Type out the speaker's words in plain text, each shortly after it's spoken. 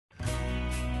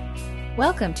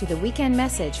Welcome to the weekend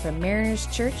message from Mariners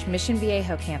Church Mission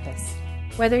Viejo campus.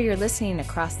 Whether you're listening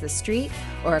across the street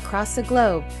or across the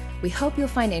globe, we hope you'll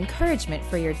find encouragement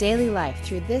for your daily life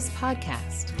through this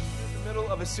podcast. We're in the middle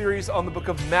of a series on the book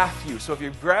of Matthew. So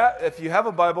if you have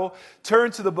a Bible, turn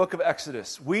to the book of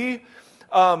Exodus.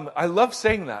 I love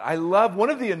saying that. One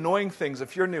of the annoying things,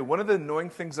 if you're new, one of the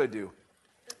annoying things I do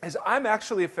is I'm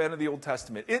actually a fan of the Old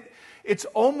Testament. It's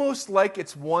almost like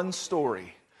it's one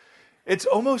story. It's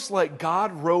almost like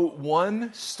God wrote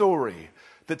one story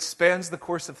that spans the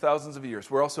course of thousands of years.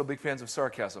 We're also big fans of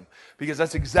sarcasm because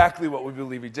that's exactly what we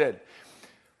believe he did.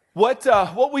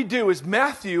 What we do is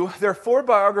Matthew, there are four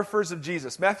biographers of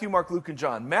Jesus, Matthew, Mark, Luke, and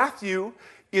John. Matthew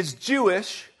is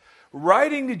Jewish,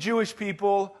 writing to Jewish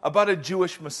people about a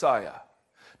Jewish Messiah.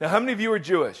 Now, how many of you are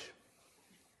Jewish?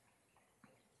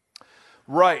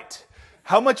 Right.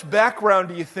 How much background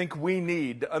do you think we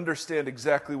need to understand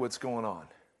exactly what's going on?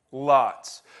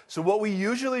 Lots. So what we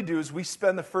usually do is we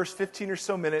spend the first 15 or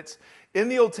so minutes in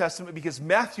the Old Testament because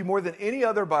Matthew, more than any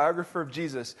other biographer of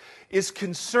Jesus, is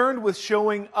concerned with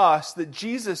showing us that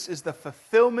Jesus is the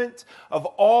fulfillment of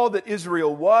all that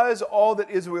Israel was, all that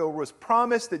Israel was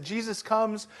promised, that Jesus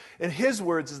comes, in his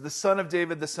words, as the son of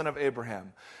David, the son of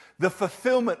Abraham. The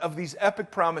fulfillment of these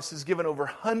epic promises given over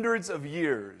hundreds of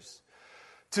years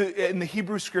in the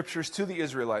Hebrew Scriptures to the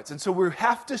Israelites. And so we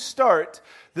have to start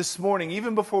this morning,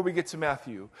 even before we get to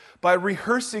Matthew, by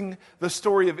rehearsing the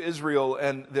story of Israel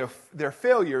and their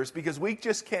failures, because we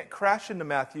just can't crash into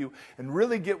Matthew and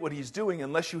really get what he's doing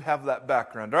unless you have that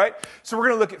background, all right? So we're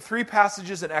going to look at three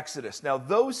passages in Exodus. Now,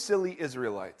 those silly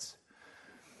Israelites,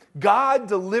 God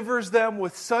delivers them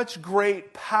with such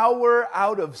great power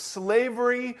out of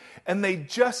slavery, and they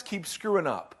just keep screwing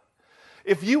up.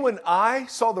 If you and I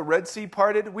saw the Red Sea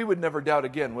parted, we would never doubt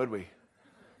again, would we?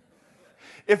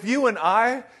 If you and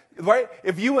I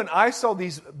saw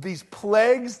these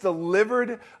plagues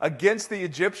delivered against the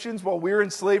Egyptians while we were in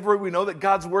slavery, we know that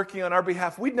God's working on our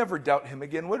behalf, we'd never doubt him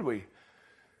again, would we?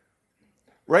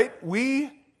 Right? We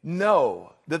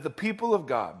know that the people of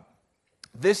God,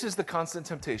 this is the constant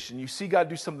temptation. You see God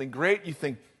do something great, you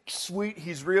think, sweet,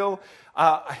 he's real,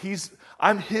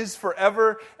 I'm his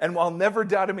forever, and I'll never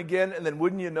doubt him again. And then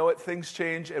wouldn't you know it, things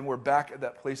change, and we're back at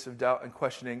that place of doubt and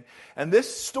questioning. And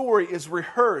this story is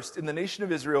rehearsed in the nation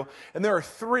of Israel, and there are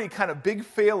three kind of big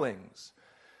failings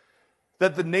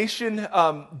that the nation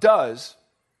does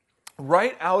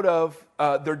right out of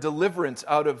their deliverance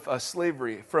out of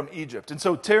slavery from Egypt. And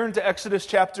so turn to Exodus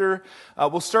chapter,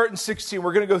 we'll start in 16.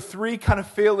 We're going to go three kind of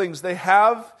failings they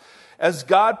have as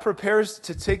God prepares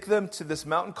to take them to this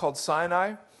mountain called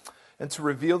Sinai and to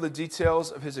reveal the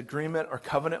details of his agreement or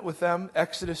covenant with them.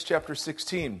 Exodus chapter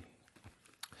 16.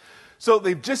 So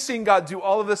they've just seen God do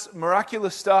all of this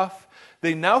miraculous stuff.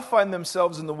 They now find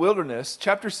themselves in the wilderness.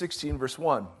 Chapter 16, verse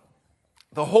 1.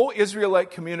 The whole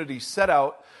Israelite community set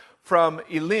out from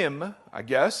Elim, I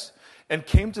guess, and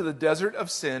came to the desert of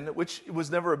Sin, which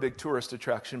was never a big tourist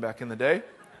attraction back in the day,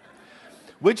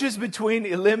 which is between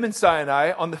Elim and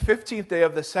Sinai, on the 15th day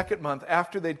of the second month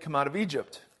after they'd come out of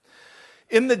Egypt.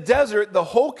 In the desert, the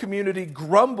whole community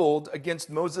grumbled against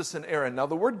Moses and Aaron. Now,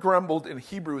 the word grumbled in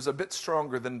Hebrew is a bit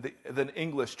stronger than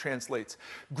English translates.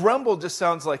 Grumble just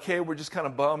sounds like, hey, we're just kind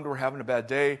of bummed, we're having a bad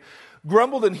day.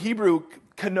 Grumbled in Hebrew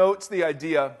connotes the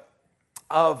idea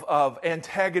of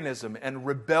antagonism and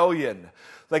rebellion.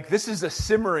 Like this is a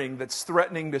simmering that's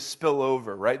threatening to spill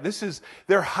over, right?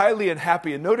 They're highly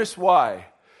unhappy, and notice why.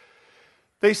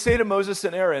 They say to Moses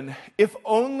and Aaron, if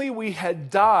only we had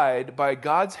died by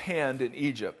God's hand in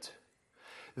Egypt.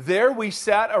 There we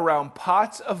sat around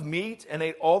pots of meat and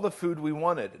ate all the food we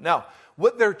wanted. Now,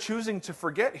 what they're choosing to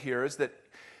forget here is that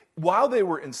while they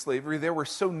were in slavery, they were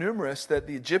so numerous that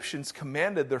the Egyptians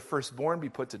commanded their firstborn be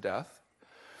put to death.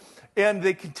 And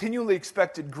they continually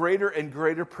expected greater and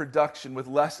greater production with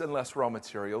less and less raw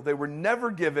material. They were never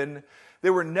given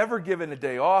a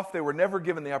day off. They were never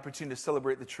given the opportunity to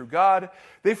celebrate the true God.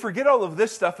 They forget all of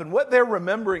this stuff, and what they're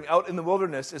remembering out in the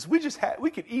wilderness is we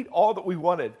could eat all that we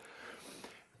wanted.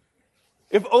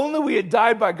 If only we had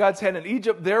died by God's hand in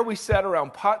Egypt, there we sat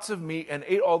around pots of meat and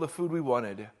ate all the food we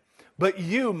wanted. But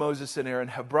you, Moses and Aaron,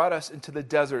 have brought us into the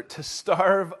desert to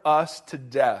starve us to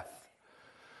death.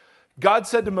 God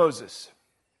said to Moses,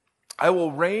 I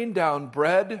will rain down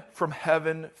bread from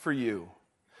heaven for you.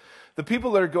 The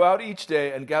people are to go out each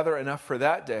day and gather enough for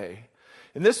that day.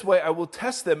 In this way, I will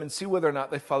test them and see whether or not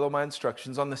they follow my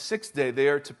instructions. On the sixth day, they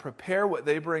are to prepare what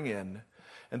they bring in,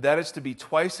 and that is to be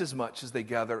twice as much as they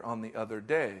gather on the other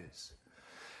days.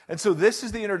 And so this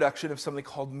is the introduction of something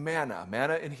called manna.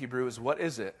 Manna in Hebrew is, what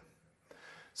is it?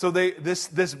 So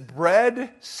this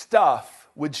bread stuff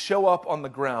would show up on the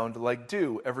ground like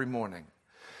dew every morning.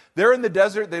 They're in the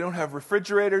desert. They don't have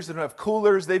refrigerators. They don't have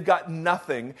coolers. They've got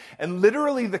nothing. And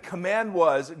literally the command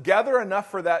was, gather enough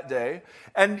for that day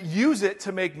and use it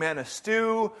to make manna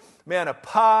stew, manna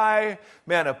pie,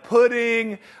 manna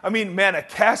pudding, manna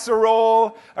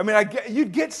casserole.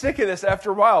 You'd get sick of this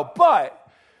after a while. But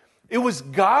it was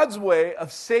God's way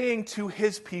of saying to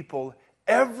his people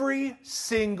every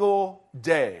single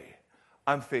day,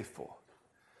 I'm faithful.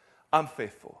 I'm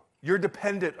faithful. You're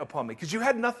dependent upon me because you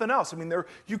had nothing else.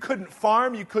 You couldn't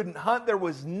farm, you couldn't hunt. There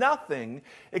was nothing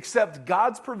except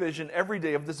God's provision every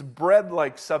day of this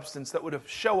bread-like substance that would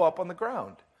show up on the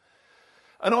ground.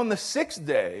 And on the sixth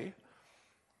day,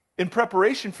 in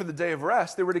preparation for the day of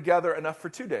rest, they were to gather enough for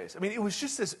 2 days. It was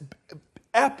just this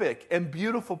epic and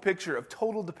beautiful picture of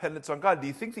total dependence on God. Do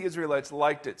you think the Israelites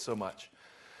liked it so much?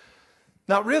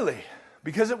 Not really,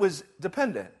 because it was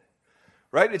dependent.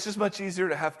 Right? It's just much easier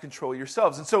to have control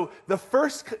yourselves. And so the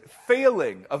first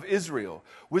failing of Israel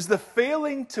was the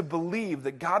failing to believe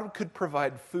that God could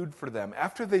provide food for them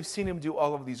after they've seen him do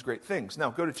all of these great things.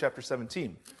 Now go to chapter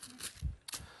 17.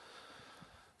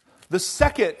 The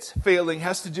second failing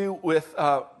has to do with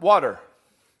water.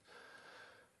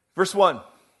 Verse 1.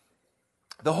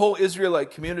 The whole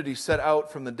Israelite community set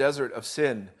out from the desert of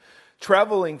Sin,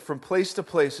 traveling from place to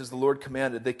place as the Lord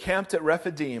commanded. They camped at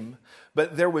Rephidim,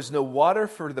 but there was no water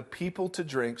for the people to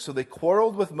drink. So they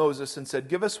quarreled with Moses and said,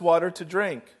 give us water to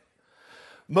drink.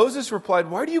 Moses replied,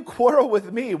 why do you quarrel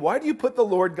with me? Why do you put the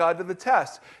Lord God to the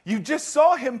test? You just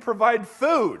saw him provide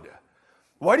food.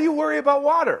 Why do you worry about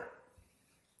water?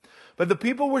 But the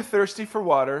people were thirsty for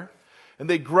water, and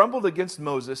they grumbled against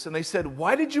Moses, and they said,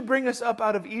 why did you bring us up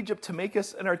out of Egypt to make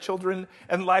us and our children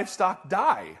and livestock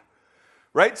die?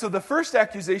 Right? So the first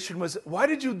accusation was, why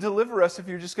did you deliver us if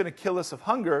you're just going to kill us of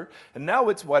hunger? And now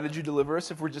it's, why did you deliver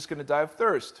us if we're just going to die of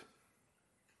thirst?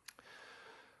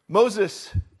 Moses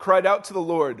cried out to the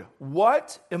Lord,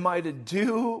 what am I to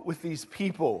do with these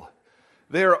people?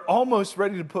 They are almost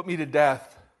ready to put me to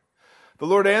death. The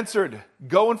Lord answered,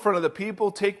 go in front of the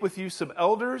people, take with you some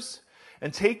elders,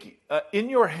 and take in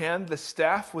your hand the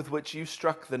staff with which you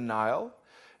struck the Nile,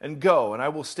 and go, and I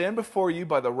will stand before you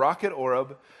by the rock at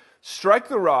Oreb. Strike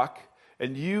the rock,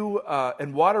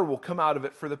 and water will come out of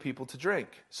it for the people to drink.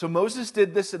 So Moses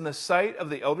did this in the sight of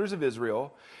the elders of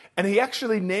Israel, and he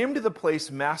actually named the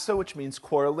place Massah, which means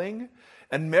quarreling,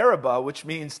 and Meribah, which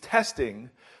means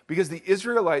testing, because the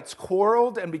Israelites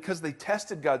quarreled and because they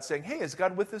tested God, saying, hey, is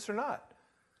God with us or not?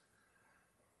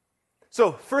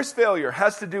 So first failure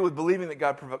has to do with believing that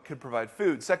God could provide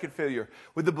food. Second failure,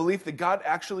 with the belief that God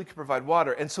actually could provide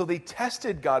water. And so they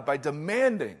tested God by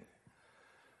demanding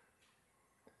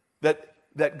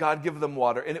that God give them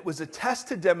water. And it was a test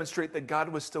to demonstrate that God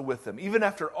was still with them, even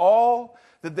after all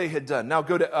that they had done. Now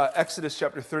go to Exodus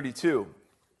chapter 32.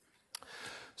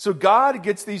 So God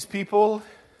gets these people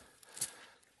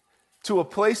to a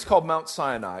place called Mount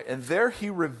Sinai, and there he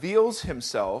reveals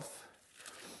himself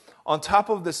on top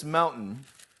of this mountain.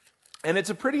 And it's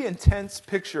a pretty intense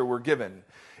picture we're given.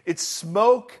 It's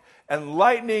smoke and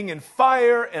lightning and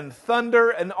fire and thunder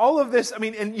and all of this.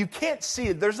 And you can't see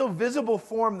it. There's no visible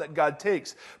form that God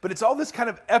takes. But it's all this kind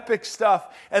of epic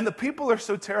stuff. And the people are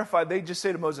so terrified, they just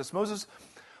say to Moses, Moses,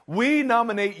 we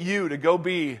nominate you to go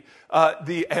be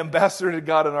the ambassador to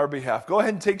God on our behalf. Go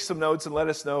ahead and take some notes and let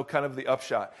us know kind of the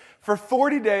upshot. For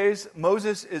 40 days,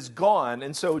 Moses is gone.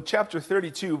 And so chapter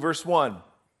 32, verse 1.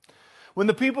 When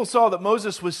the people saw that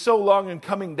Moses was so long in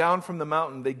coming down from the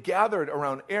mountain, they gathered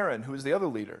around Aaron, who was the other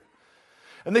leader.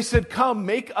 And they said, come,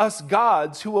 make us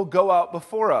gods who will go out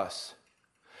before us.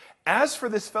 As for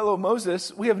this fellow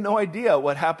Moses, we have no idea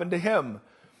what happened to him.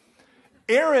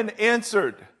 Aaron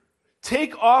answered,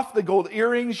 take off the gold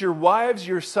earrings your wives,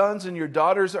 your sons, and your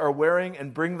daughters are wearing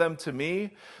and bring them to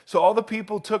me. So all the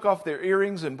people took off their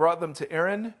earrings and brought them to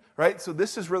Aaron. Right? So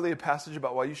this is really a passage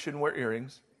about why you shouldn't wear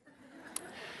earrings.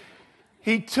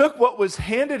 He took what was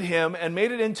handed him and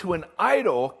made it into an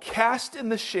idol cast in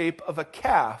the shape of a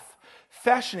calf,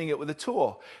 fashioning it with a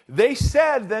tool. They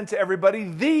said then to everybody,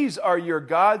 these are your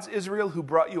gods, Israel, who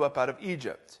brought you up out of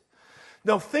Egypt.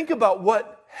 Now think about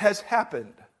what has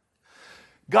happened.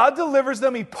 God delivers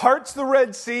them. He parts the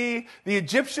Red Sea. The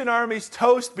Egyptian armies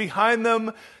toast behind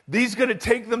them. He's going to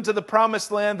take them to the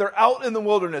promised land. They're out in the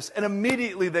wilderness. And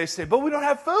immediately they say, but we don't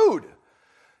have food.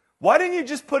 Why didn't you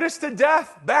just put us to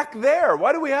death back there?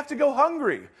 Why do we have to go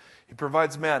hungry? He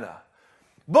provides manna.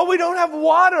 But we don't have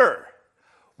water.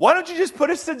 Why don't you just put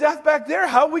us to death back there?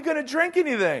 How are we going to drink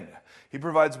anything? He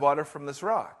provides water from this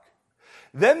rock.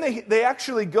 Then they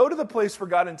actually go to the place where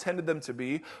God intended them to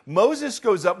be. Moses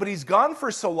goes up, but he's gone for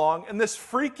so long, and this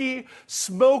freaky,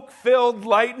 smoke-filled,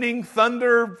 lightning,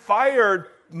 thunder, fire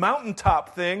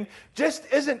mountaintop thing just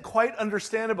isn't quite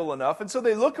understandable enough. And so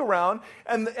they look around,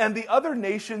 and the other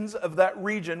nations of that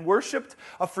region worshipped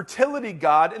a fertility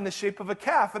god in the shape of a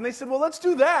calf. And they said, well, let's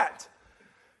do that.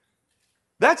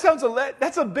 That's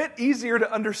a bit easier to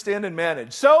understand and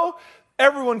manage. So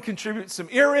everyone contributes some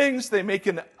earrings. They make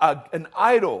an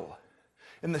idol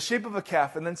in the shape of a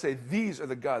calf and then say, these are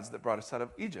the gods that brought us out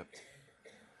of Egypt.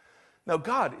 Now,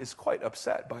 God is quite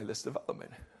upset by this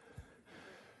development.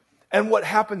 And what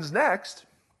happens next,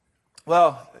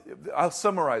 well, I'll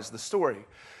summarize the story.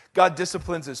 God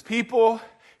disciplines his people.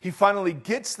 He finally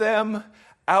gets them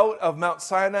out of Mount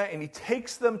Sinai, and he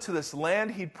takes them to this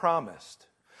land he'd promised.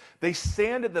 They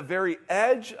stand at the very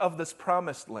edge of this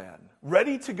promised land,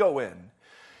 ready to go in.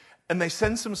 And they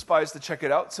send some spies to check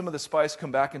it out. Some of the spies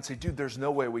come back and say, dude, there's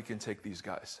no way we can take these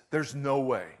guys. There's no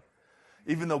way.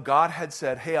 Even though God had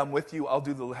said, hey, I'm with you, I'll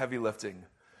do the heavy lifting.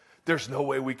 There's no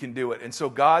way we can do it. And so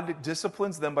God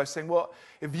disciplines them by saying, well,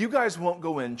 if you guys won't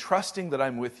go in trusting that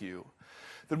I'm with you,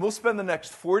 then we'll spend the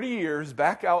next 40 years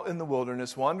back out in the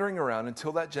wilderness wandering around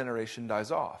until that generation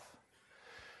dies off.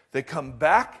 They come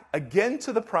back again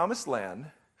to the promised land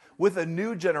with a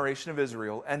new generation of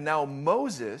Israel, and now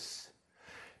Moses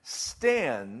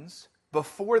stands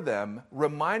before them,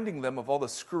 reminding them of all the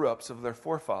screw-ups of their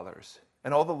forefathers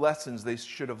and all the lessons they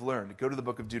should have learned. Go to the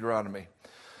book of Deuteronomy.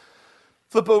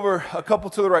 Flip over a couple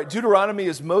to the right. Deuteronomy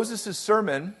is Moses'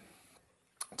 sermon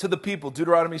to the people.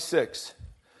 Deuteronomy 6.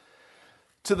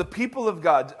 To the people of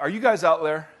God. Are you guys out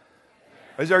there?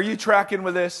 Are you tracking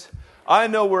with this? I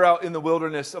know we're out in the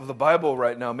wilderness of the Bible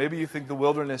right now. Maybe you think the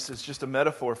wilderness is just a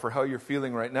metaphor for how you're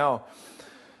feeling right now.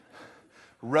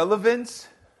 Relevance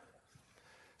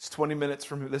is 20 minutes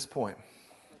from this point.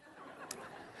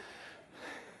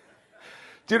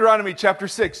 Deuteronomy chapter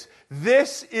 6.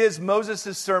 This is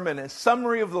Moses' sermon, a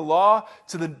summary of the law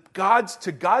to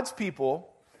God's people,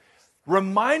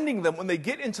 reminding them when they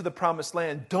get into the promised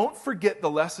land, don't forget the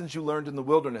lessons you learned in the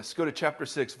wilderness. Go to chapter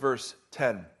 6, verse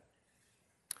 10.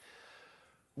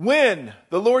 When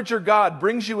the Lord your God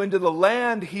brings you into the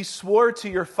land he swore to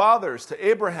your fathers, to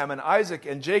Abraham and Isaac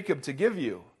and Jacob to give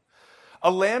you,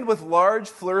 a land with large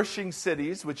flourishing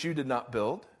cities which you did not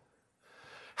build,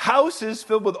 houses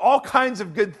filled with all kinds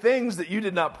of good things that you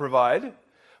did not provide,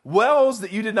 wells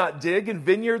that you did not dig, and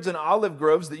vineyards and olive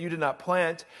groves that you did not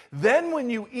plant, then when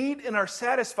you eat and are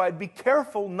satisfied, be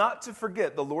careful not to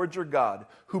forget the Lord your God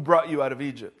who brought you out of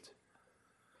Egypt.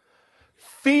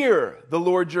 Fear the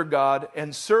Lord your God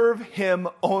and serve him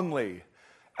only.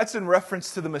 That's in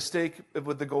reference to the mistake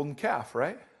with the golden calf,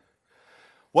 right?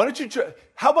 Why don't you try?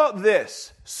 How about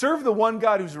this? Serve the one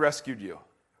God who's rescued you.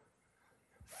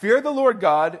 Fear the Lord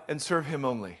God and serve him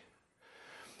only.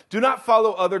 Do not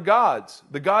follow other gods,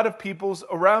 the God of peoples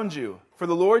around you. For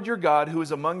the Lord your God, who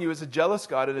is among you, is a jealous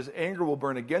God, and his anger will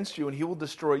burn against you, and he will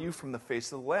destroy you from the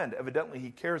face of the land. Evidently,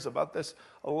 he cares about this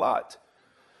a lot.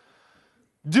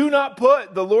 Do not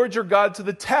put the Lord your God to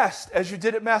the test as you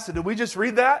did at Massah. Did we just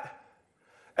read that?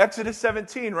 Exodus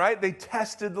 17, right? They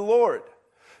tested the Lord.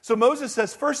 So Moses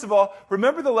says, first of all,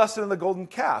 remember the lesson of the golden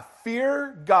calf.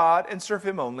 Fear God and serve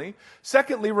him only.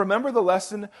 Secondly, remember the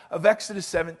lesson of Exodus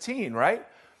 17, right?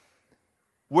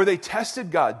 Where they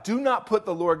tested God. Do not put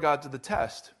the Lord God to the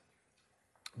test.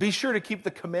 Be sure to keep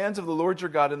the commands of the Lord your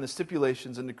God and the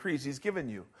stipulations and decrees he's given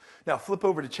you. Now flip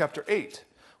over to chapter 8.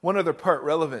 One other part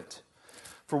relevant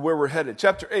for where we're headed.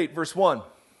 Chapter 8, verse 1.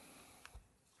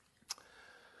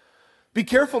 Be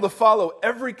careful to follow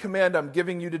every command I'm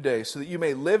giving you today so that you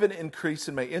may live and increase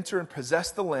and may enter and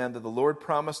possess the land that the Lord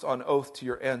promised on oath to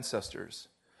your ancestors.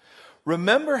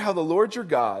 Remember how the Lord your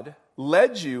God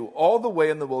led you all the way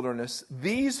in the wilderness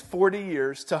these 40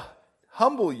 years to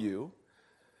humble you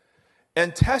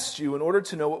and test you in order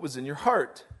to know what was in your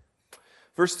heart.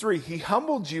 Verse 3, he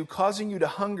humbled you, causing you to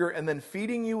hunger and then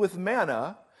feeding you with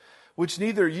manna, which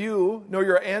neither you nor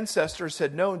your ancestors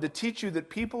had known, to teach you that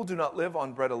people do not live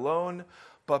on bread alone,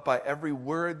 but by every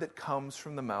word that comes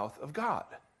from the mouth of God.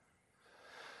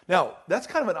 Now, that's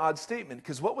kind of an odd statement,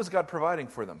 because what was God providing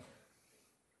for them?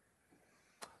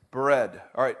 Bread.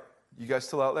 All right, you guys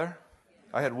still out there?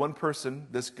 I had one person,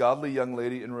 this godly young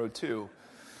lady in row 2.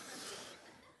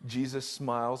 Jesus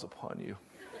smiles upon you.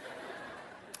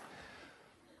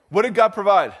 What did God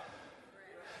provide?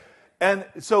 And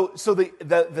so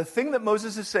the thing that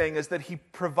Moses is saying is that he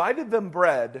provided them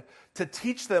bread to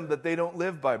teach them that they don't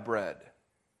live by bread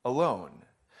alone.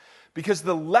 Because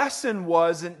the lesson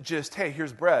wasn't just, hey,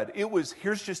 here's bread. It was,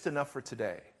 here's just enough for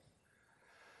today.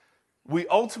 We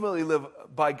ultimately live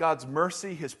by God's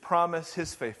mercy, His promise,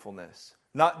 His faithfulness,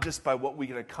 not just by what we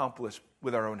can accomplish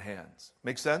with our own hands.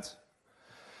 Make sense?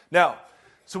 Now,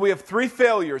 so we have 3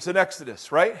 failures in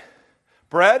Exodus, right?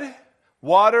 Bread,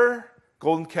 water,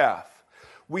 golden calf.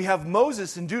 We have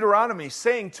Moses in Deuteronomy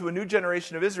saying to a new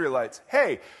generation of Israelites,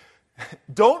 hey,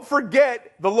 don't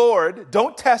forget the Lord.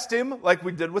 Don't test Him like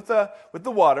we did with the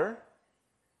water.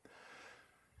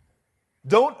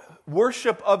 Don't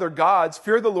worship other gods.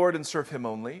 Fear the Lord and serve Him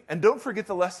only. And don't forget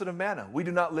the lesson of manna. We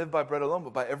do not live by bread alone,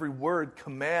 but by every word,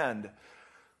 command,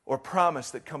 or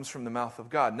promise that comes from the mouth of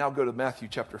God. Now go to Matthew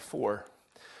chapter 4.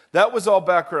 That was all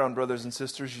background, brothers and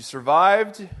sisters. You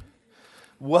survived.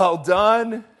 Well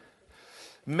done.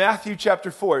 Matthew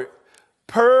chapter 4.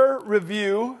 Per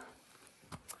review,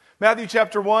 Matthew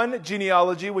chapter 1,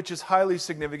 genealogy, which is highly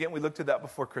significant. We looked at that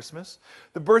before Christmas.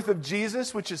 The birth of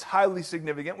Jesus, which is highly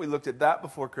significant. We looked at that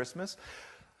before Christmas.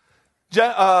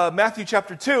 Matthew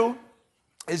chapter 2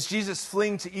 is Jesus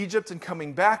fleeing to Egypt and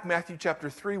coming back. Matthew chapter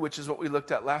 3, which is what we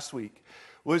looked at last week,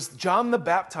 was John the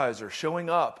Baptizer showing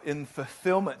up in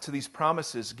fulfillment to these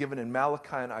promises given in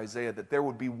Malachi and Isaiah, that there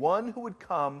would be one who would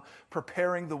come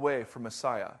preparing the way for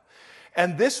Messiah.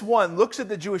 And this one looks at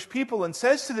the Jewish people and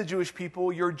says to the Jewish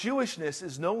people, your Jewishness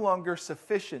is no longer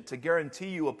sufficient to guarantee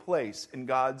you a place in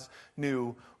God's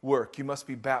new work. You must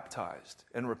be baptized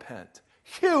and repent.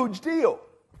 Huge deal.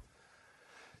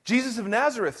 Jesus of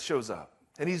Nazareth shows up,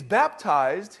 and he's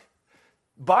baptized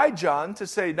by John to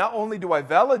say, not only do I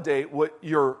validate what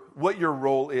your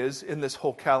role is in this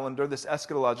whole calendar, this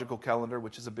eschatological calendar,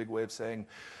 which is a big way of saying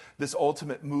this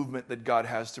ultimate movement that God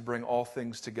has to bring all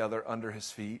things together under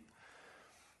His feet.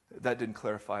 That didn't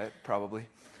clarify it, probably.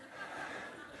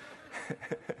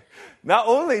 Not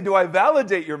only do I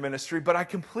validate your ministry, but I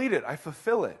complete it. I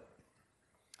fulfill it.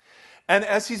 And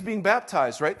as he's being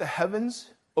baptized, right, the heavens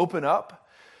open up.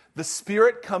 The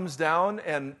Spirit comes down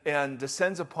and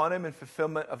descends upon him in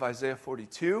fulfillment of Isaiah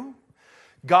 42.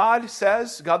 God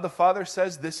the Father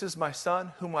says, this is my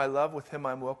Son, whom I love, with him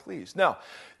I'm well pleased. Now,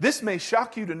 this may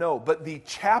shock you to know, but the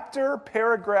chapter,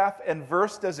 paragraph, and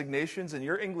verse designations in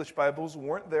your English Bibles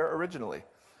weren't there originally.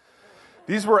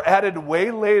 These were added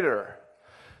way later.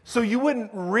 So you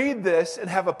wouldn't read this and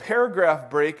have a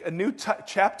paragraph break, a new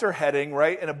chapter heading,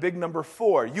 right, and a big number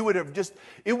 4. You would have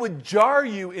it would jar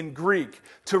you in Greek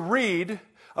to read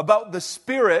about the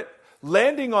Spirit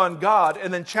landing on God,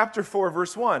 and then chapter 4,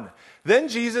 verse 1. Then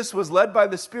Jesus was led by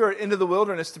the Spirit into the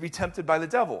wilderness to be tempted by the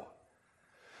devil.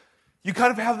 You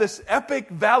kind of have this epic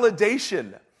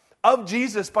validation of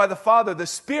Jesus by the Father. The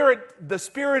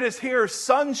Spirit is here.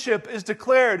 Sonship is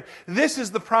declared. This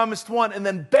is the promised one. And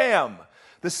then bam,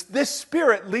 this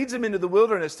Spirit leads him into the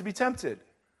wilderness to be tempted.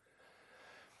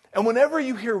 And whenever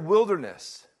you hear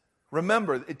wilderness,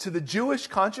 remember, to the Jewish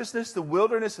consciousness, the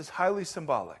wilderness is highly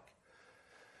symbolic.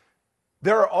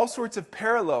 There are all sorts of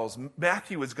parallels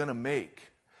Matthew is going to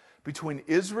make between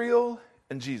Israel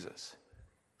and Jesus.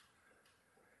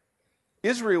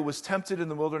 Israel was tempted in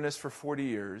the wilderness for 40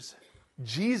 years.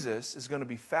 Jesus is going to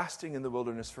be fasting in the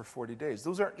wilderness for 40 days.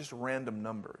 Those aren't just random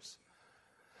numbers.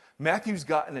 Matthew's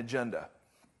got an agenda.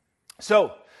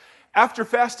 So, after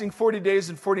fasting 40 days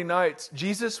and 40 nights,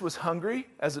 Jesus was hungry,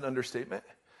 as an understatement.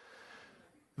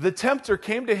 The tempter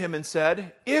came to him and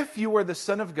said, if you are the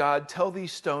Son of God, tell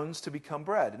these stones to become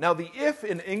bread. Now, the if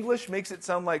in English makes it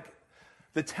sound like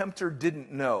the tempter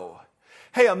didn't know.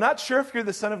 Hey, I'm not sure if you're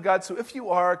the Son of God, so if you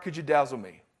are, could you dazzle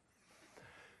me?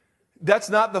 That's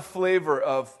not the flavor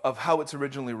of how it's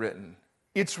originally written.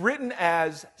 It's written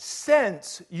as,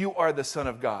 since you are the Son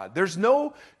of God. There's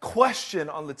no question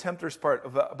on the tempter's part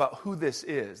about who this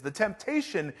is. The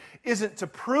temptation isn't to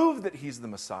prove that he's the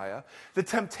Messiah. The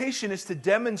temptation is to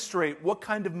demonstrate what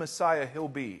kind of Messiah he'll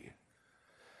be.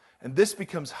 And this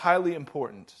becomes highly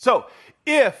important. So,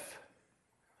 if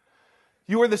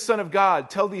you are the Son of God,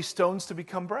 tell these stones to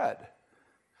become bread.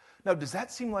 Now, does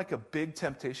that seem like a big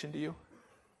temptation to you?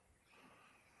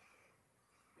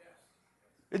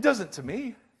 It doesn't to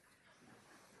me.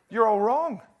 You're all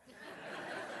wrong.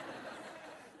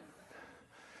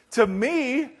 To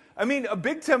me, a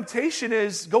big temptation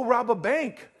is go rob a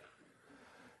bank.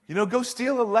 Go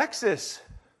steal a Lexus.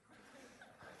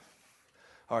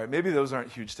 All right, maybe those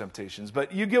aren't huge temptations,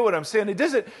 but you get what I'm saying.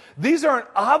 These aren't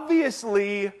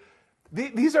obviously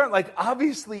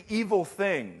evil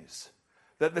things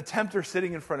that the tempter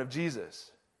sitting in front of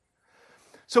Jesus.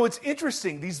 So it's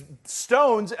interesting. These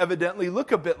stones evidently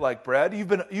look a bit like bread. You've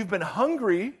been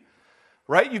hungry,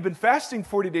 right? You've been fasting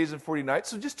 40 days and 40 nights,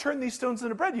 so just turn these stones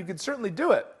into bread. You could certainly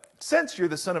do it, since you're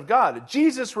the Son of God.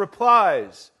 Jesus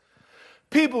replies,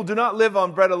 People do not live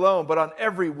on bread alone, but on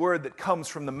every word that comes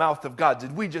from the mouth of God.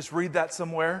 Did we just read that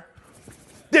somewhere?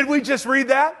 Did we just read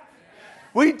that?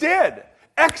 We did.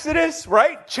 Exodus,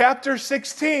 right? Chapter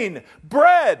 16.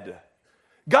 Bread.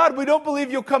 God, we don't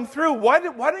believe you'll come through. Why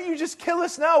don't you just kill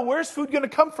us now? Where's food going to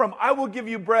come from? I will give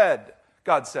you bread,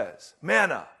 God says.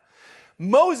 Manna.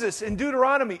 Moses in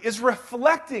Deuteronomy is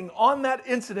reflecting on that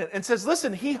incident and says,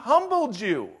 listen, he humbled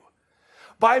you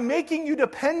by making you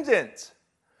dependent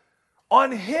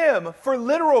on him for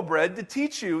literal bread to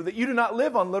teach you that you do not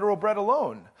live on literal bread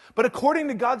alone, but according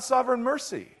to God's sovereign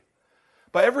mercy,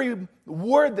 by every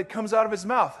word that comes out of his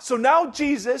mouth. So now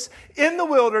Jesus, in the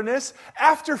wilderness,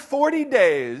 after 40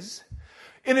 days,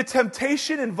 in a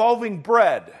temptation involving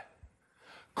bread,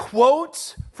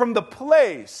 quotes from the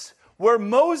place where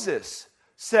Moses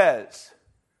says,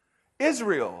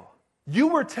 Israel, you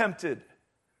were tempted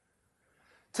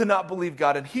to not believe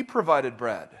God, and he provided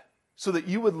bread so that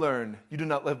you would learn you do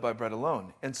not live by bread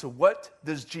alone. And so what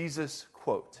does Jesus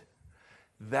quote?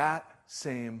 That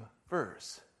same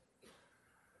verse.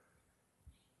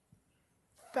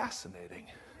 Fascinating.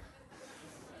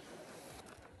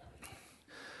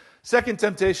 Second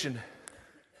temptation.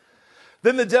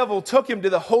 Then the devil took him to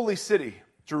the holy city,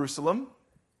 Jerusalem,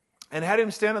 and had him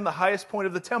stand on the highest point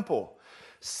of the temple.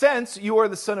 Since you are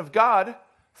the Son of God,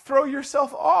 throw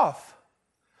yourself off.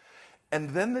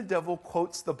 And then the devil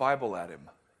quotes the Bible at him.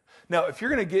 Now, if you're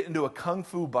going to get into a kung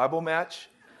fu Bible match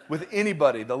with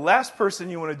anybody, the last person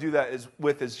you want to do that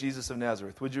is Jesus of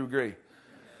Nazareth. Would you agree?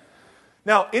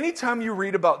 Now, anytime you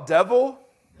read about devil,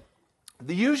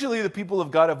 usually the people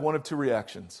of God have one of two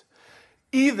reactions.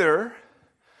 Either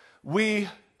we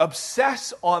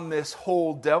obsess on this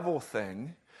whole devil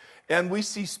thing, and we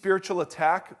see spiritual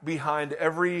attack behind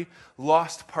every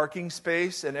lost parking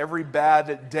space and every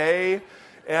bad day.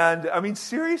 And I mean,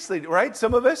 seriously, right?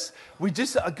 Some of us, we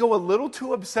just go a little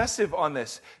too obsessive on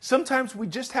this. Sometimes we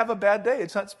just have a bad day.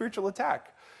 It's not spiritual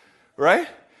attack, right?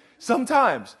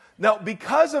 Sometimes. Now,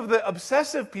 because of the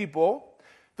obsessive people,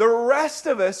 the rest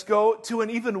of us go to an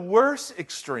even worse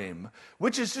extreme,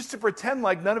 which is just to pretend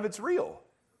like none of it's real.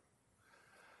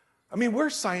 I mean, we're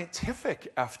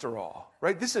scientific after all,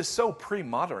 right? This is so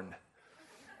pre-modern.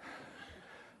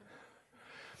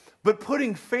 But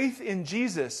putting faith in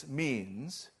Jesus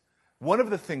means, one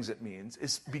of the things it means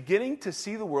is beginning to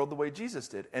see the world the way Jesus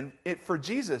did. And for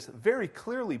Jesus, very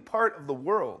clearly part of the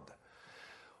world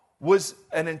was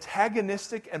an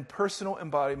antagonistic and personal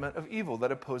embodiment of evil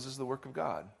that opposes the work of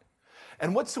God.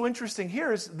 And what's so interesting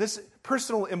here is this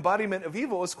personal embodiment of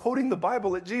evil is quoting the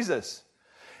Bible at Jesus.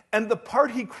 And the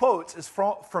part he quotes is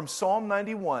from Psalm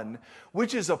 91,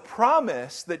 which is a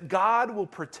promise that God will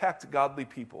protect godly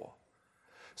people.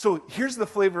 So here's the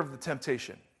flavor of the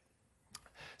temptation.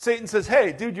 Satan says,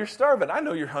 hey, dude, you're starving. I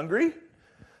know you're hungry.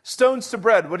 Stones to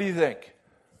bread. What do you think?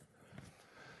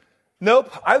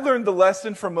 Nope. I learned the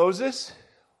lesson from Moses.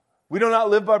 We do not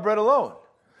live by bread alone.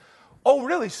 Oh,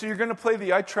 really? So you're going to play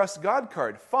the I trust God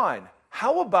card. Fine.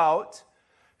 How about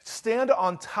stand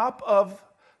on top of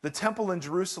the temple in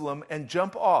Jerusalem and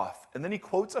jump off? And then he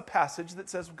quotes a passage that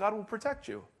says God will protect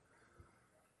you.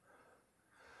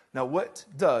 Now, what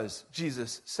does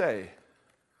Jesus say?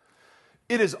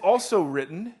 It is also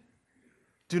written,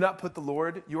 do not put the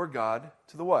Lord your God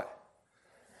to the what?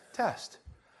 Test.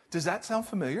 Does that sound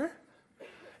familiar?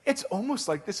 It's almost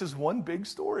like this is one big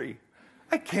story.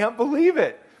 I can't believe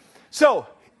it. So,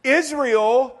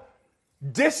 Israel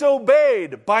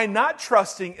disobeyed by not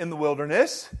trusting in the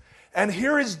wilderness, and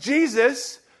here is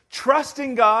Jesus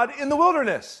trusting God in the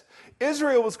wilderness.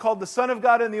 Israel was called the Son of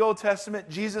God in the Old Testament.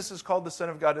 Jesus is called the Son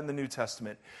of God in the New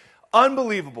Testament.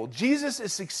 Unbelievable. Jesus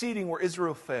is succeeding where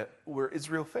Israel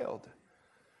failed.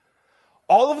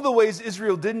 All of the ways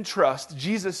Israel didn't trust,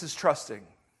 Jesus is trusting.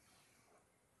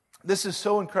 This is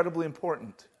so incredibly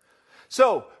important.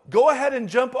 So, go ahead and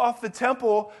jump off the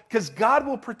temple because God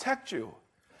will protect you.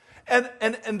 And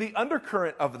the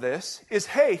undercurrent of this is,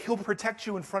 hey, he'll protect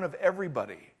you in front of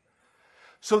everybody,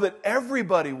 so that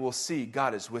everybody will see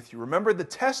God is with you. Remember, the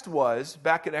test was,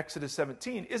 back in Exodus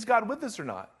 17, is God with us or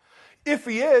not? If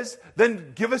he is,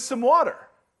 then give us some water.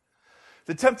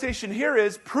 The temptation here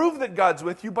is, prove that God's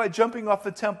with you by jumping off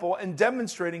the temple and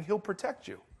demonstrating he'll protect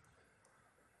you.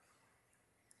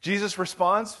 Jesus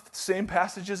responds, same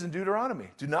passages in Deuteronomy.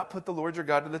 Do not put the Lord your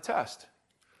God to the test.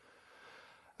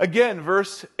 Again,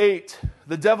 verse 8,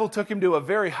 the devil took him to a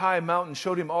very high mountain,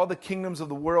 showed him all the kingdoms of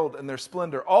the world and their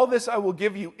splendor. All this I will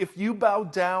give you if you bow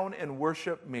down and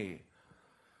worship me.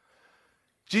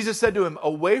 Jesus said to him,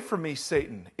 away from me,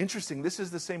 Satan. Interesting, this is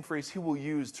the same phrase he will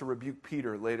use to rebuke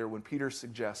Peter later when Peter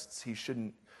suggests he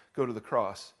shouldn't go to the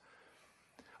cross.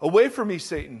 Away from me,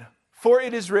 Satan, For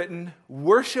it is written,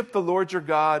 worship the Lord your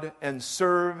God and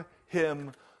serve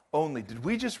him only. Did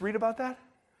we just read about that?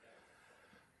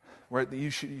 Right,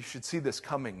 you should see this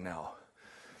coming now.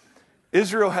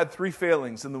 Israel had 3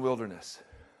 failings in the wilderness.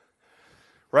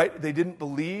 Right? They didn't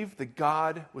believe that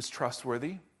God was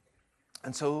trustworthy.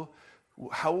 And so,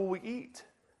 how will we eat?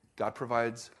 God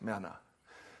provides manna.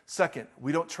 Second,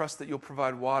 we don't trust that you'll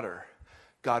provide water.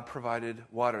 God provided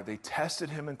water. They tested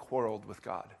him and quarreled with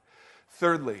God.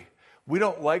 Thirdly, we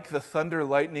don't like the thunder,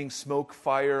 lightning, smoke,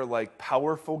 fire, like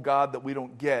powerful God that we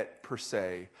don't get per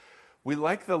se. We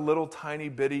like the little tiny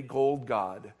bitty gold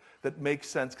God that makes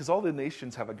sense, because all the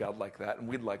nations have a God like that, and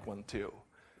we'd like one too.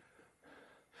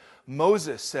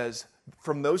 Moses says,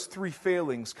 from those 3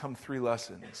 failings come 3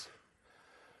 lessons.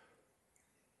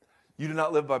 You do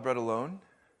not live by bread alone.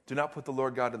 Do not put the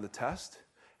Lord God to the test,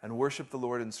 and worship the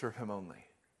Lord and serve him only.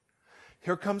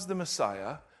 Here comes the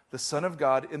Messiah, the Son of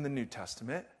God in the New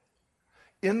Testament,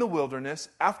 in the wilderness,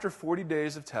 after 40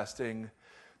 days of testing,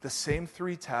 the same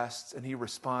 3 tests, and he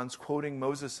responds, quoting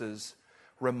Moses's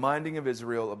reminding of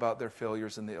Israel about their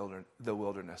failures in the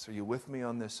wilderness. Are you with me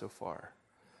on this so far?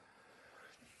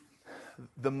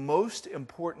 The most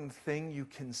important thing you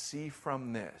can see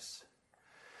from this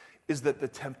is that the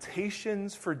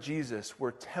temptations for Jesus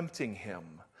were tempting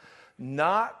him,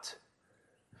 not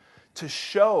to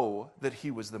show that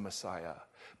he was the Messiah,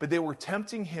 but they were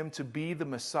tempting him to be the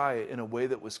Messiah in a way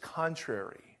that was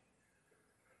contrary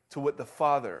to what the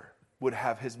Father would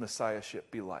have his Messiahship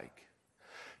be like.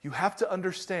 You have to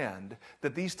understand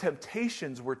that these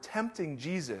temptations were tempting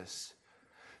Jesus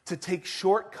to take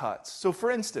shortcuts. So for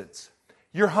instance,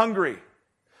 you're hungry.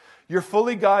 You're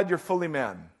fully God, you're fully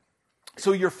man.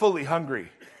 So you're fully hungry.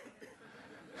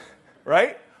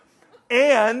 Right?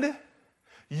 And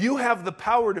you have the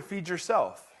power to feed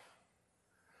yourself.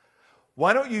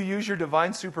 Why don't you use your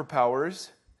divine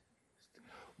superpowers?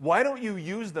 Why don't you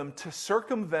use them to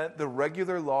circumvent the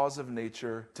regular laws of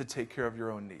nature to take care of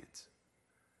your own needs?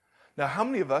 Now, how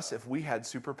many of us, if we had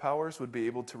superpowers, would be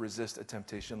able to resist a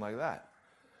temptation like that?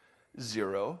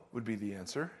 0 would be the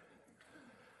answer.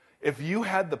 If you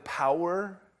had the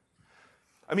power,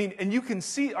 and you can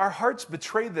see our hearts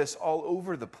betray this all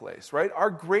over the place, right?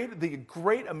 The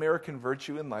great American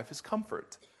virtue in life is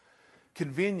comfort,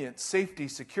 convenience, safety,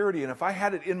 security. And if I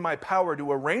had it in my power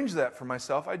to arrange that for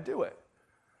myself, I'd do it.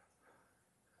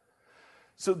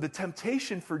 So the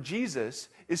temptation for Jesus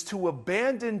is to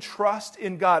abandon trust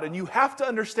in God. And you have to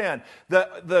understand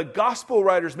that the gospel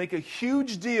writers make a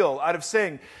huge deal out of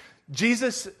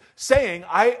Jesus saying,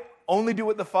 I only do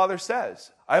what the Father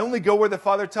says. I only go where the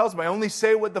Father tells me. I only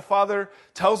say what the Father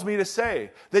tells me to say.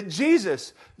 That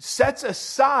Jesus sets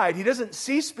aside, he doesn't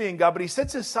cease being God, but he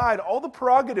sets aside all the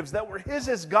prerogatives that were his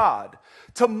as God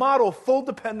to model full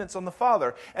dependence on the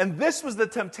Father. And this was the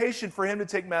temptation for him to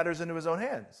take matters into his own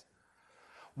hands.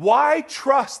 Why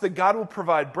trust that God will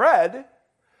provide bread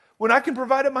when I can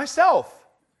provide it myself?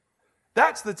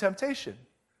 That's the temptation.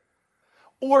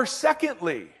 Or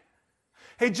secondly,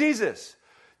 hey Jesus,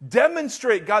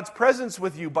 demonstrate God's presence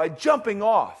with you by jumping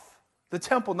off the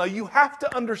temple. Now you have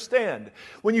to understand,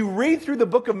 when you read through the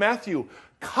book of Matthew,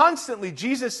 constantly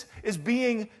Jesus is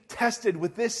being tested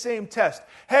with this same test.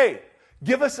 Hey,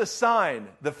 give us a sign,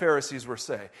 the Pharisees were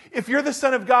saying. If you're the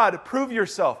Son of God, prove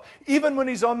yourself. Even when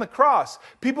he's on the cross,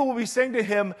 people will be saying to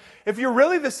him, if you're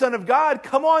really the Son of God,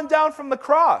 come on down from the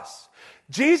cross.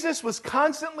 Jesus was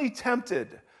constantly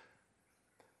tempted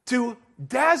to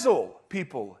dazzle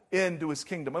people into his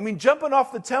kingdom. Jumping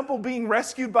off the temple, being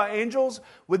rescued by angels,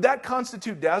 would that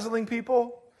constitute dazzling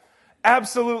people?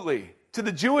 Absolutely. To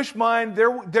the Jewish mind,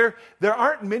 there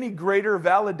aren't many greater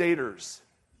validators.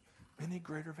 Many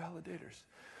greater validators.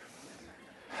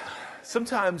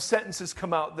 Sometimes sentences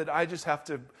come out that I just have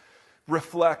to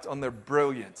reflect on their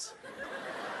brilliance.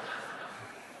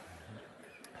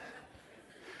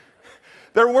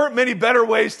 There weren't many better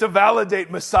ways to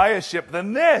validate messiahship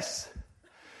than this.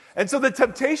 And so the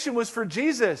temptation was for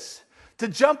Jesus to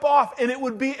jump off, and it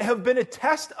would have been a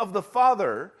test of the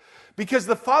Father, because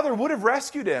the Father would have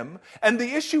rescued him, and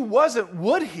the issue wasn't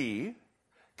would he,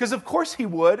 because of course he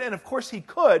would, and of course he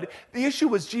could. The issue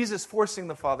was Jesus forcing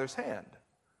the Father's hand.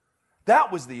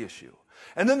 That was the issue.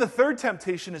 And then the third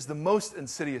temptation is the most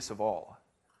insidious of all.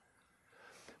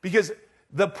 Because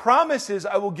the promise is,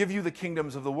 I will give you the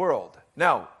kingdoms of the world.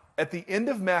 Now, at the end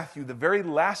of Matthew, the very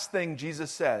last thing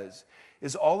Jesus says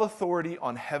is, all authority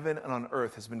on heaven and on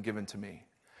earth has been given to me.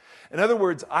 In other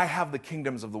words, I have the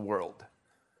kingdoms of the world.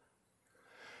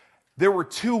 There were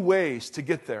 2 ways to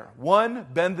get there. One,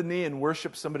 bend the knee and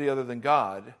worship somebody other than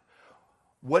God.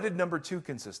 What did number 2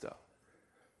 consist of?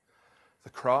 The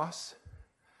cross,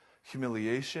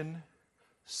 humiliation,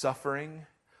 suffering,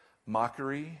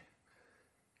 mockery,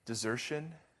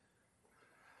 desertion.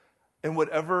 In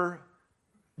whatever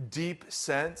deep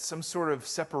sense, some sort of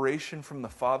separation from the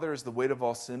Father as the weight of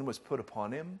all sin was put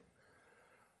upon him.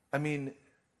 I mean,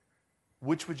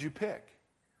 which would you pick?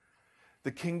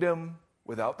 The kingdom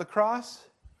without the cross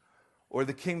or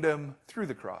the kingdom through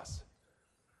the cross?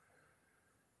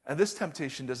 And this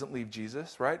temptation doesn't leave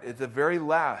Jesus, right? At the very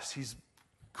last, he's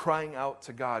crying out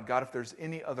to God, God, if there's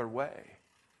any other way,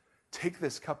 take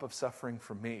this cup of suffering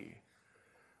from me.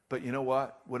 But you know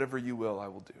what? Whatever you will, I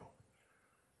will do.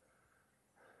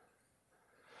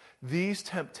 These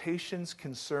temptations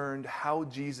concerned how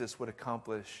Jesus would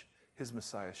accomplish his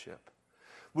messiahship.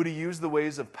 Would he use the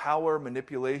ways of power,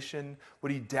 manipulation?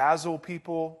 Would he dazzle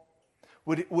people?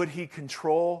 Would he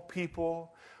control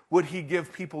people? Would he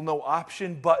give people no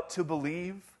option but to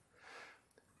believe?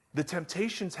 The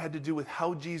temptations had to do with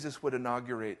how Jesus would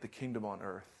inaugurate the kingdom on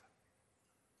earth.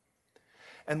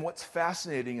 And what's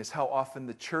fascinating is how often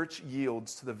the church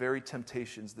yields to the very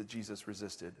temptations that Jesus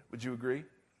resisted. Would you agree?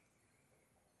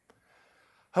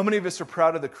 How many of us are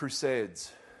proud of the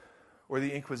Crusades or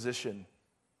the Inquisition?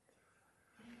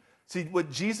 See,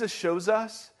 what Jesus shows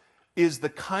us is the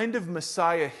kind of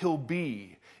Messiah he'll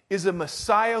be, is a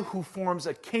Messiah who forms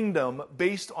a kingdom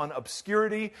based on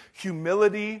obscurity,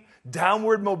 humility,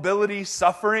 downward mobility,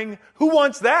 suffering. Who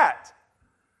wants that?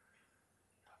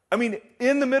 I mean,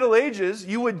 in the Middle Ages,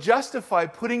 you would justify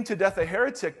putting to death a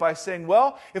heretic by saying,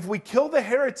 well, if we kill the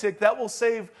heretic, that will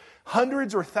save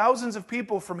hundreds or thousands of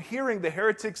people from hearing the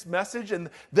heretic's message, and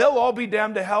they'll all be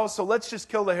damned to hell, so let's just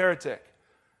kill the heretic.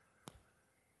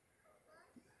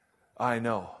 I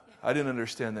know. I didn't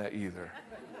understand that either.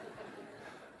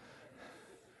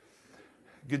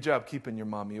 Good job keeping your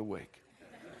mommy awake.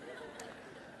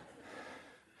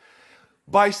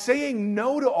 By saying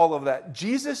no to all of that,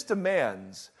 Jesus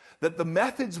demands that the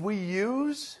methods we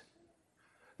use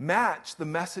match the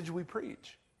message we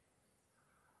preach.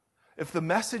 If the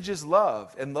message is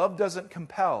love, and love doesn't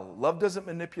compel, love doesn't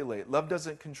manipulate, love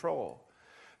doesn't control,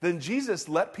 then Jesus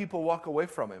let people walk away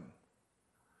from him.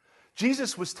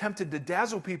 Jesus was tempted to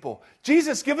dazzle people.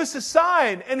 Jesus, give us a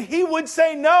sign. And he would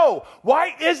say no.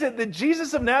 Why is it that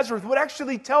Jesus of Nazareth would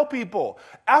actually tell people,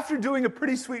 after doing a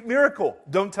pretty sweet miracle,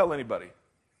 don't tell anybody?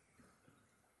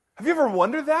 Have you ever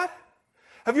wondered that?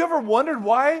 Have you ever wondered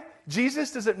why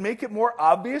Jesus doesn't make it more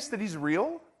obvious that he's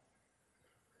real?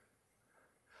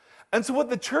 And so what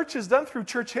the church has done through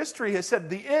church history has said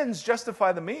the ends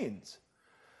justify the means.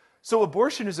 So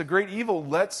abortion is a great evil.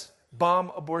 Let's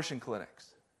bomb abortion clinics.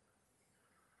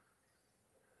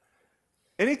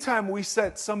 Anytime we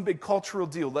set some big cultural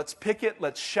deal, let's picket,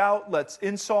 let's shout, let's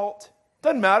insult,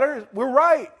 doesn't matter, we're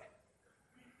right.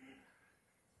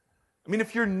 I mean,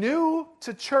 if you're new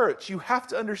to church, you have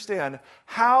to understand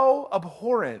how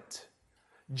abhorrent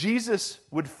Jesus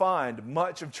would find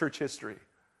much of church history.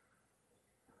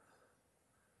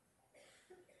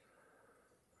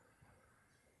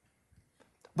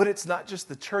 But it's not just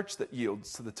the church that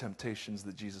yields to the temptations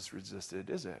that Jesus resisted,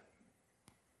 is it?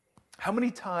 How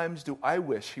many times do I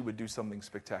wish he would do something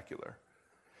spectacular?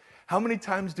 How many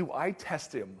times do I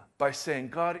test him by saying,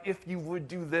 God, if you would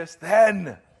do this,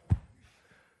 then?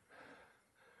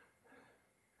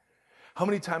 How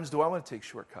many times do I want to take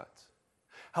shortcuts?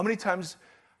 How many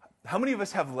of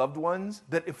us have loved ones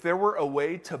that if there were a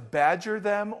way to badger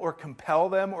them or compel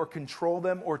them or control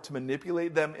them or to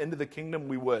manipulate them into the kingdom,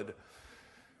 we would?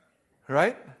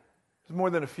 Right? There's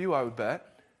more than a few, I would bet.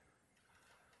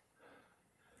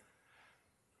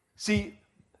 See,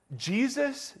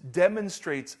 Jesus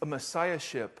demonstrates a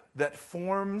messiahship that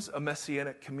forms a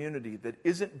messianic community that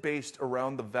isn't based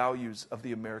around the values of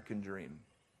the American dream.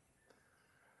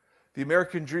 The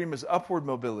American dream is upward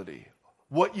mobility,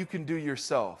 what you can do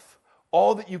yourself,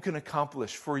 all that you can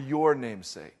accomplish for your name's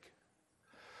sake.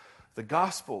 The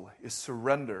gospel is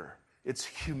surrender, it's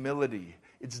humility,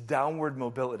 it's downward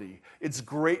mobility. Its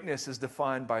greatness is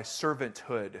defined by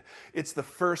servanthood. It's the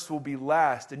first will be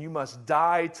last, and you must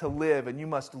die to live, and you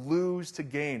must lose to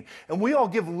gain. And we all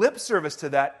give lip service to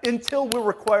that until we're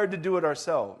required to do it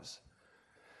ourselves.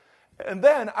 And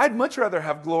then I'd much rather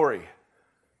have glory.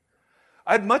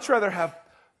 I'd much rather have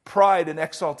pride and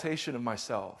exaltation of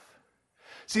myself.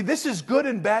 See, this is good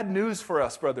and bad news for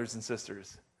us, brothers and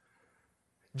sisters.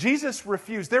 Jesus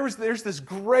refused. There's this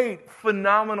great,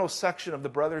 phenomenal section of the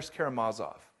Brothers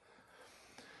Karamazov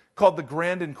called the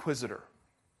Grand Inquisitor.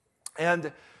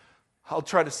 And I'll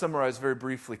try to summarize very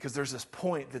briefly because there's this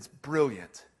point that's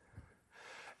brilliant.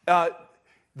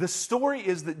 The story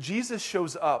is that Jesus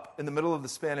shows up in the middle of the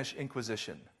Spanish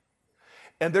Inquisition.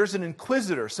 And there's an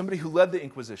inquisitor, somebody who led the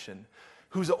Inquisition,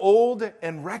 who's old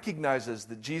and recognizes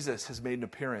that Jesus has made an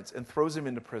appearance and throws him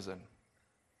into prison.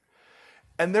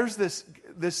 And there's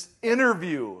this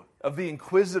interview of the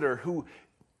inquisitor who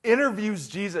interviews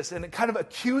Jesus and it kind of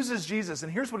accuses Jesus.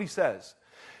 And here's what he says.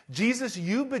 Jesus,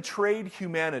 you betrayed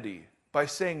humanity by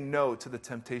saying no to the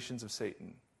temptations of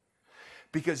Satan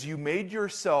because you made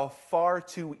yourself far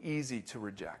too easy to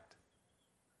reject.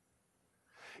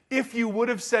 If you would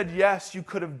have said yes, you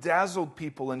could have dazzled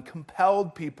people and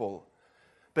compelled people.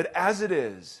 But as it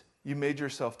is, you made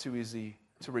yourself too easy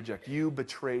to reject. You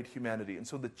betrayed humanity. And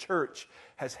so the church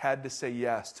has had to say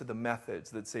yes to the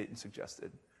methods that Satan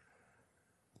suggested.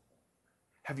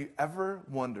 Have you ever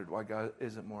wondered why God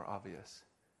isn't more obvious?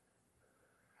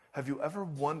 Have you ever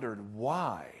wondered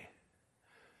why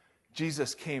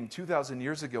Jesus came 2,000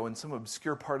 years ago in some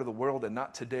obscure part of the world and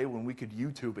not today when we could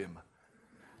YouTube him?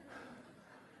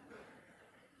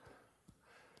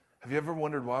 Have you ever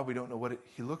wondered why we don't know what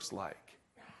he looks like?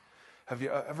 Have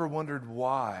you ever wondered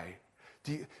why?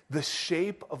 The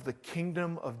shape of the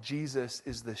kingdom of Jesus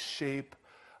is the shape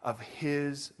of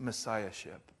his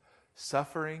messiahship.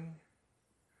 Suffering,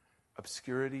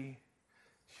 obscurity,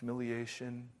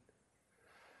 humiliation.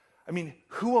 I mean,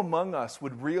 who among us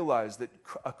would realize that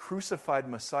a crucified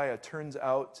Messiah turns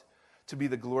out to be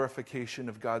the glorification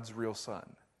of God's real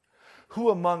Son? Who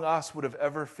among us would have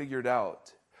ever figured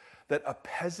out that a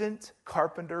peasant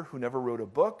carpenter who never wrote a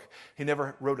book, he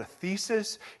never wrote a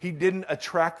thesis, he didn't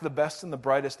attract the best and the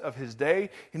brightest of his day,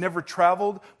 he never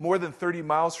traveled more than 30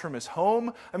 miles from his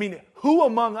home. I mean, who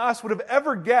among us would have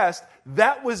ever guessed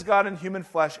that was God in human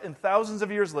flesh, and thousands of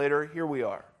years later, here we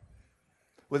are,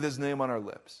 with his name on our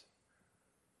lips.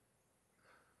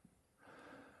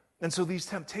 And so these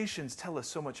temptations tell us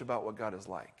so much about what God is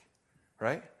like,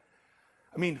 right?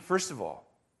 I mean, first of all,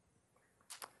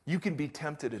 you can be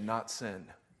tempted and not sin.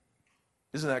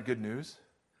 Isn't that good news?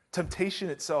 Temptation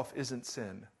itself isn't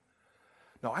sin.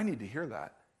 No, I need to hear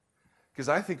that. Because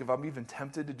I think if I'm even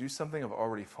tempted to do something, I've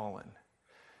already fallen.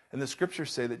 And the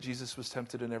scriptures say that Jesus was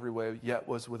tempted in every way, yet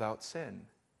was without sin.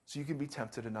 So you can be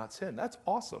tempted and not sin. That's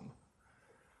awesome.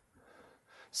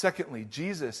 Secondly,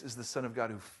 Jesus is the Son of God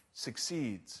who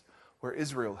succeeds where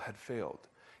Israel had failed.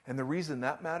 And the reason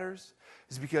that matters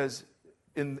is because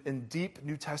in deep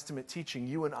New Testament teaching,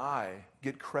 you and I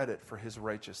get credit for his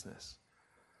righteousness.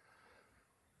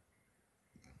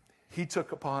 He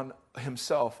took upon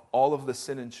himself all of the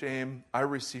sin and shame I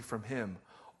received from him,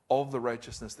 all of the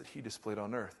righteousness that he displayed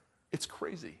on earth. It's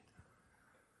crazy.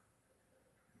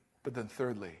 But then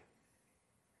thirdly,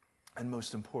 and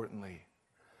most importantly,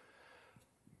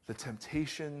 the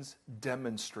temptations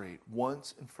demonstrate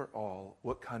once and for all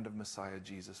what kind of Messiah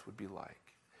Jesus would be like.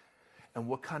 And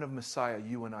what kind of Messiah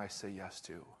you and I say yes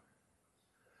to.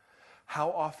 How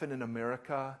often in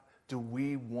America do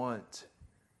we want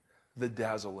the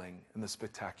dazzling and the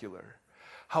spectacular?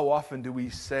 How often do we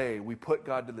put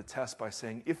God to the test by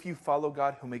saying, if you follow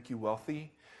God, he'll make you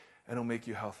wealthy and he'll make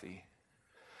you healthy?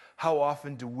 How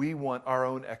often do we want our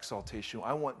own exaltation?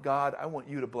 I want God, I want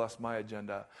you to bless my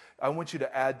agenda. I want you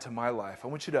to add to my life. I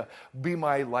want you to be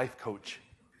my life coach.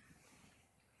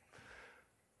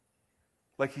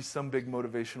 Like he's some big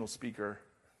motivational speaker.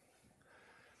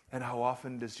 And how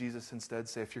often does Jesus instead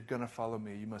say, if you're going to follow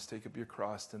me, you must take up your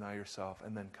cross, deny yourself,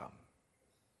 and then come?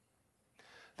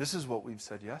 This is what we've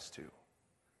said yes to.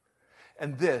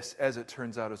 And this, as it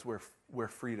turns out, is where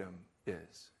freedom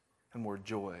is, and where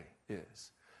joy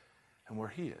is, and where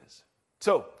he is.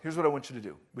 So, here's what I want you to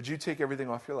do. Would you take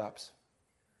everything off your laps?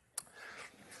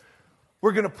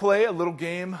 We're going to play a little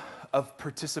game of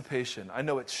participation. I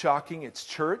know it's shocking, it's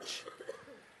church.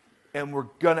 And we're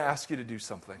going to ask you to do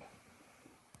something.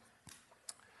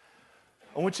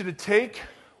 I want you to take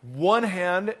one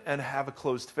hand and have a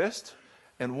closed fist,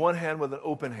 and one hand with an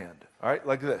open hand. All right,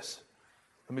 like this.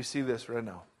 Let me see this right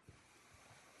now.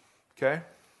 Okay?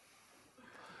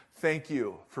 Thank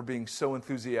you for being so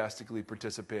enthusiastically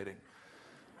participating.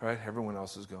 All right, everyone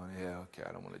else is going, yeah, okay,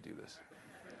 I don't want to do this.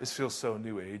 This feels so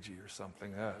new agey or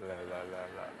something.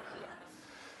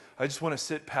 I just want to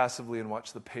sit passively and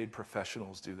watch the paid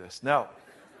professionals do this. Now,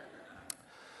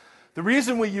 the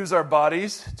reason we use our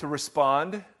bodies to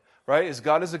respond, right, is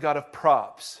God is a God of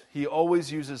props. He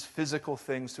always uses physical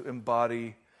things to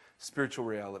embody spiritual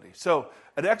reality. So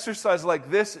an exercise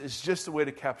like this is just a way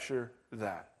to capture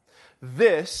that.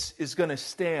 This is going to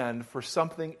stand for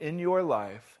something in your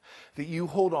life that you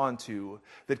hold on to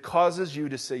that causes you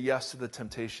to say yes to the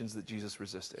temptations that Jesus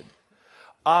resisted.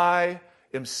 I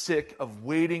am sick of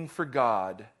waiting for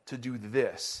God to do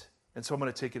this, and so I'm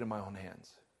going to take it in my own hands.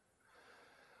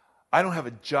 I don't have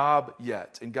a job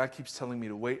yet, and God keeps telling me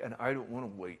to wait, and I don't want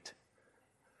to wait.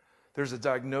 there's a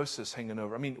diagnosis hanging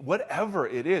over. I mean, whatever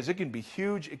it is, it can be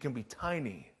huge, it can be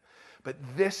tiny. But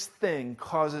this thing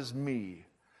causes me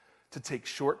to take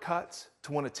shortcuts,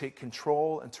 to want to take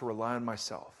control, and to rely on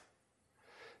myself.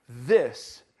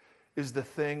 This is the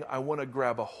thing I want to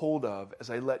grab a hold of. As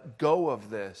I let go of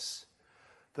this,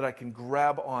 that I can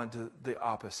grab onto the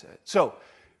opposite. So,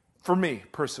 for me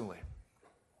personally,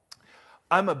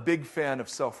 I'm a big fan of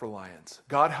self-reliance.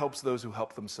 God helps those who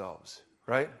help themselves,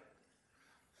 right?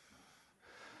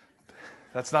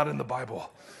 That's not in the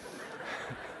Bible.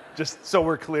 Just so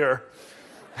we're clear.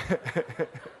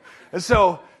 And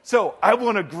so I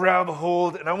want to grab a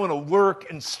hold and I want to work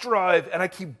and strive, and I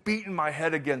keep beating my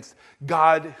head against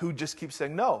God, who just keeps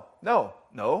saying, no,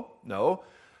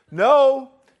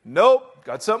 nope,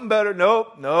 got something better,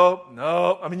 nope.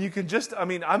 I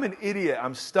mean, I'm an idiot.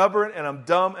 I'm stubborn and I'm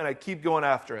dumb and I keep going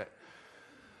after it.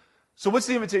 So what's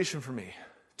the invitation for me?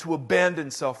 To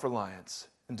abandon self-reliance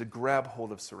and to grab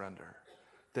hold of surrender.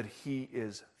 That he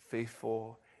is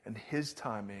faithful and his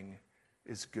timing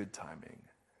is good timing.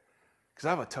 Because I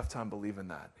have a tough time believing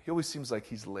that. He always seems like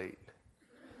he's late.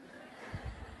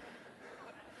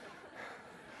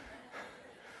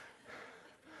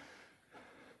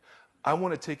 I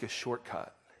want to take a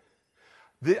shortcut.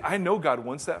 I know God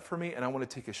wants that for me, and I want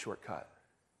to take a shortcut.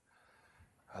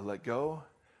 I let go,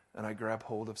 and I grab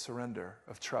hold of surrender,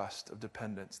 of trust, of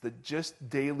dependence, that just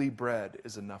daily bread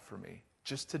is enough for me.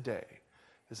 Just today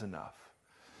is enough.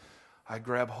 I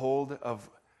grab hold of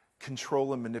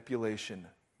control and manipulation.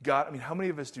 God, I mean, how many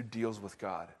of us do deals with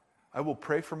God? I will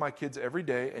pray for my kids every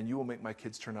day, and you will make my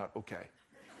kids turn out okay.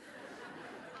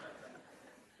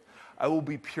 I will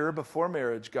be pure before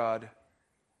marriage, God,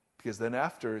 because then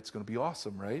after it's going to be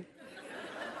awesome, right?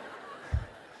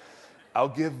 I'll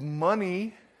give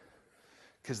money,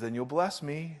 because then you'll bless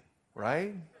me,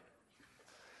 right?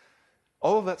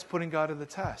 All of that's putting God to the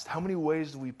test. How many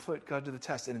ways do we put God to the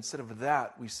test? And instead of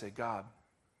that, we say, God,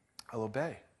 I'll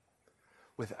obey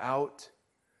without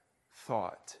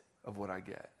thought of what I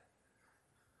get.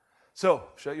 So,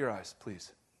 shut your eyes,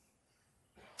 please.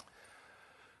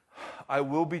 I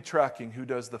will be tracking who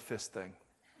does the fist thing,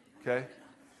 okay?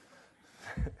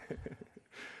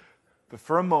 But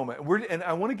for a moment, and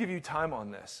I want to give you time on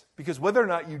this, because whether or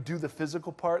not you do the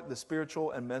physical part, the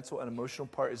spiritual and mental and emotional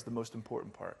part is the most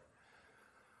important part.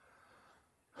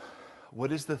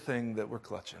 What is the thing that we're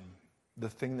clutching? The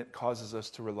thing that causes us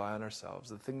to rely on ourselves,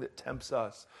 the thing that tempts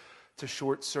us to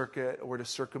short circuit or to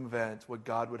circumvent what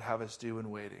God would have us do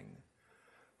in waiting.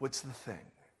 What's the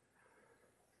thing?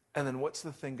 And then what's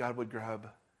the thing God would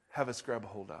have us grab a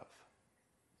hold of?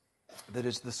 That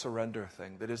is the surrender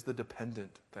thing, that is the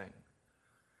dependent thing.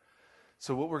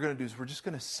 So what we're going to do is we're just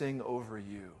going to sing over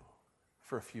you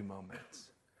for a few moments.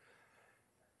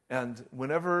 And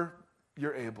whenever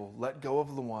you're able, let go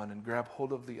of the one and grab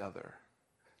hold of the other.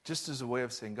 Just as a way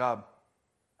of saying, God,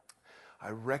 I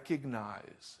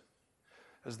recognize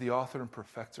as the author and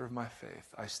perfecter of my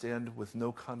faith, I stand with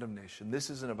no condemnation.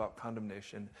 This isn't about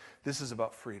condemnation. This is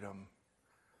about freedom.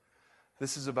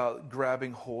 This is about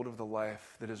grabbing hold of the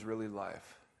life that is really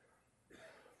life.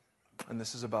 And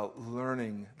this is about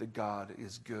learning that God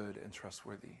is good and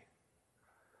trustworthy.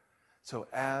 So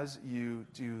as you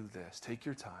do this, take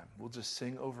your time. We'll just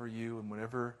sing over you, and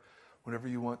whenever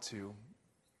you want to,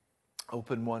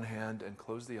 open one hand and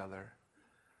close the other,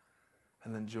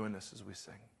 and then join us as we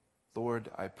sing. Lord,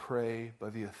 I pray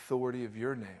by the authority of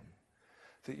your name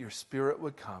that your Spirit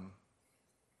would come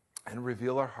and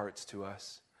reveal our hearts to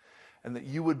us, and that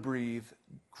you would breathe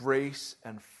grace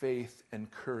and faith and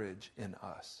courage in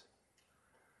us.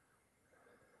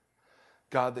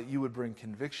 God, that you would bring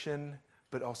conviction,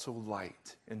 but also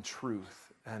light and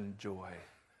truth and joy.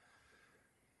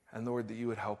 And Lord, that you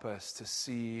would help us to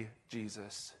see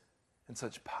Jesus in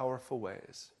such powerful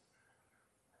ways.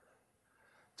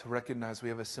 To recognize we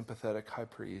have a sympathetic high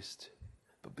priest,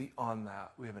 but beyond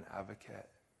that, we have an advocate.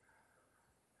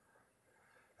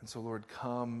 And so, Lord,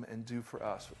 come and do for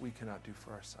us what we cannot do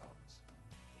for ourselves.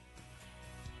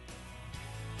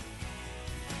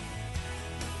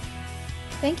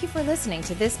 Thank you for listening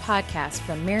to this podcast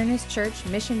from Mariners Church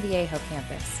Mission Viejo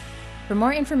campus. For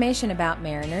more information about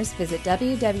Mariners, visit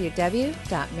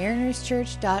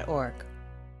www.marinerschurch.org.